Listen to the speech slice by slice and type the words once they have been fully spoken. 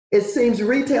It seems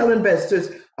retail investors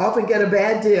often get a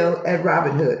bad deal at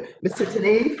Robinhood. Mr.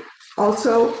 Tenev,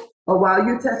 also, while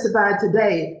you testified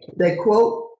today that,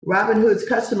 quote, Robinhood's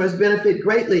customers benefit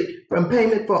greatly from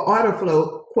payment for order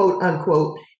flow, quote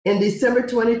unquote, in December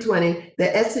 2020,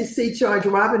 the SEC charged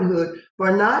Robinhood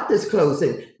for not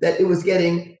disclosing that it was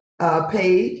getting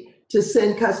paid to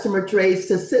send customer trades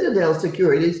to Citadel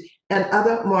Securities and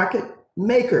other market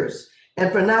makers,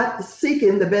 and for not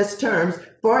seeking the best terms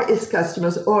for its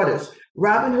customers' orders.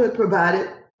 Robinhood provided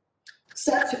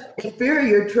such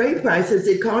inferior trade prices,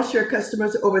 it cost your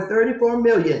customers over $34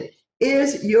 million.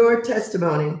 Is your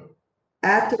testimony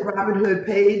after Robinhood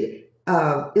paid,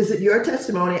 is it your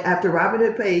testimony after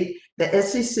Robinhood paid the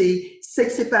SEC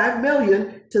 $65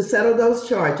 million to settle those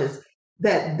charges,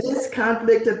 that this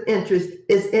conflict of interest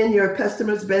is in your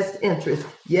customers' best interest?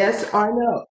 Yes or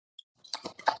no?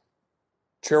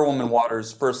 Chairwoman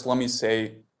Waters, first let me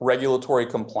say regulatory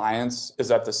compliance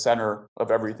is at the center of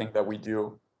everything that we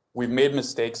do. We've made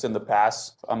mistakes in the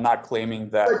past. I'm not claiming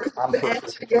that. But could you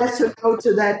answer yes or no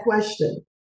to that question?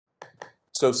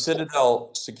 So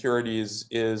Citadel Securities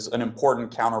is an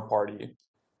important counterparty.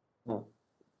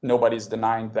 Nobody's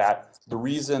denying that. The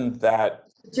reason that—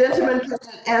 Gentlemen, can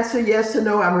answer yes or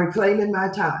no? I'm reclaiming my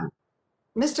time.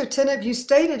 Mr. Tenev, you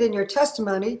stated in your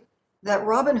testimony that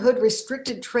Robinhood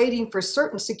restricted trading for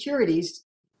certain securities,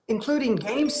 including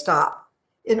GameStop,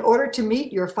 in order to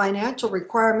meet your financial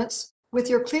requirements with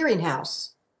your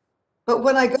clearinghouse. But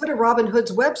when I go to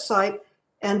Robinhood's website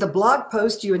and the blog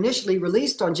post you initially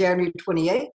released on January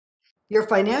 28th, your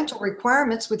financial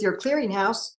requirements with your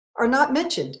clearinghouse are not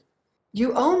mentioned.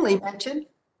 You only mention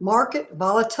market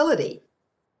volatility.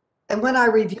 And when I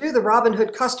review the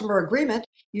Robinhood customer agreement,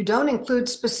 you don't include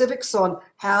specifics on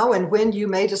how and when you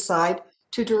may decide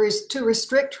to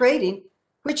restrict trading,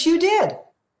 which you did.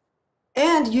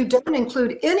 And you don't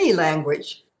include any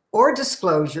language or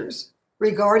disclosures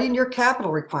regarding your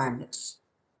capital requirements.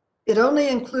 It only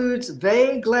includes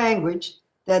vague language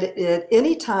that at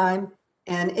any time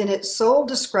and in its sole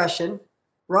discretion,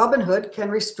 Robinhood can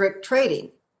restrict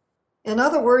trading. In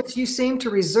other words, you seem to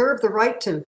reserve the right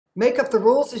to make up the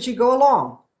rules as you go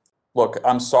along. Look,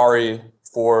 I'm sorry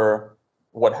for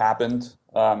what happened.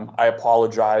 I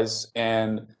apologize.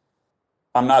 And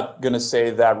I'm not going to say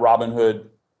that Robinhood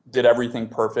did everything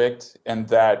perfect and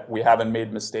that we haven't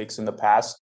made mistakes in the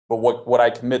past. But what I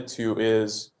commit to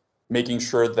is making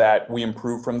sure that we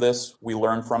improve from this, we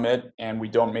learn from it, and we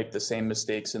don't make the same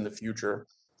mistakes in the future.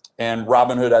 And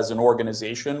Robinhood as an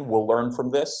organization will learn from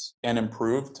this and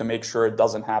improve to make sure it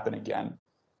doesn't happen again.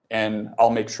 And I'll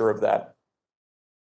make sure of that.